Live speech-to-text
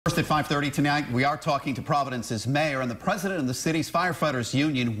First at 5:30 tonight, we are talking to Providence's mayor and the president of the city's firefighters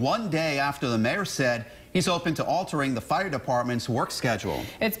union one day after the mayor said he's open to altering the fire department's work schedule.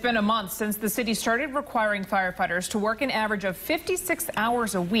 It's been a month since the city started requiring firefighters to work an average of 56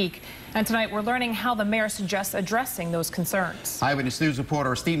 hours a week. And tonight we're learning how the mayor suggests addressing those concerns. Eyewitness News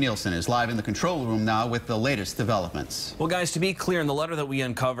reporter Steve Nielsen is live in the control room now with the latest developments. Well, guys, to be clear, in the letter that we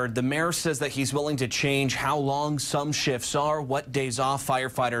uncovered, the mayor says that he's willing to change how long some shifts are, what days off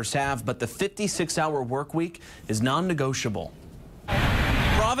firefighters have, but the 56-hour work week is non-negotiable.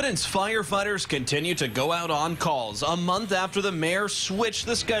 Providence firefighters continue to go out on calls a month after the mayor switched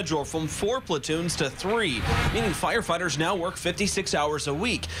the schedule from 4 platoons to 3, meaning firefighters now work 56 hours a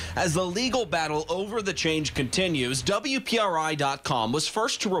week. As the legal battle over the change continues, WPRI.com was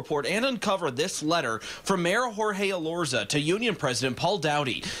first to report and uncover this letter from Mayor Jorge Elorza to Union President Paul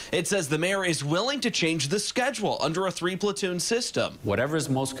Dowdy. It says the mayor is willing to change the schedule under a 3-platoon system. Whatever is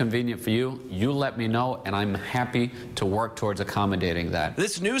most convenient for you, you let me know, and I'm happy to work towards accommodating that.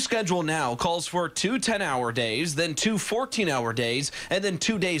 This new schedule now calls for 2 10-hour days, then 2 14-hour days, and then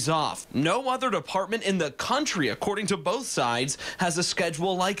 2 days off. No other department in the country, according to both sides, has a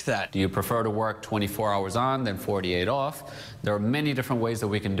schedule like that. Do you prefer to work 24 hours on, then 48 off? There are many different ways that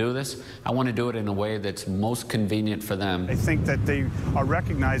we can do this. I want to do it in a way that's most convenient for them. I think that they are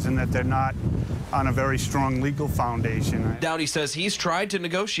recognizing that they're not on a very strong legal foundation. Dowdy says he's tried to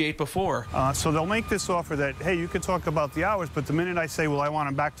negotiate before. So they'll make this offer that, hey, you can talk about the hours, but the minute I say, well, I want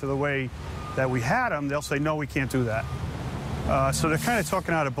them back to the way that we had them, they'll say, no, we can't do that. So they're kind of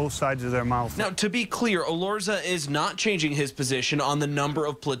talking out of both sides of their mouth. Now, to be clear, Elorza is not changing his position on the number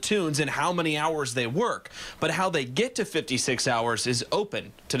of platoons and how many hours they work, but how they get to 56 hours is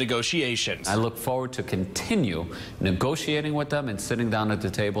open to negotiations. I look forward to continue negotiating with them and sitting down at the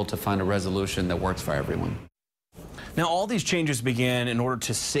table to find a resolution that works for everyone. Now, all these changes began in order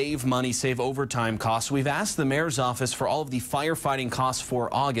to save money, save overtime costs. We've asked the mayor's office for all of the firefighting costs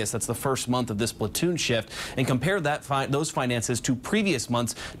for August. That's the first month of this platoon shift, and compare those finances to previous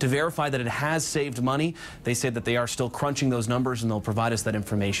months to verify that it has saved money. They say that they are still crunching those numbers, and they'll provide us that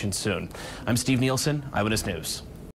information soon. I'm Steve Nielsen, Eyewitness News.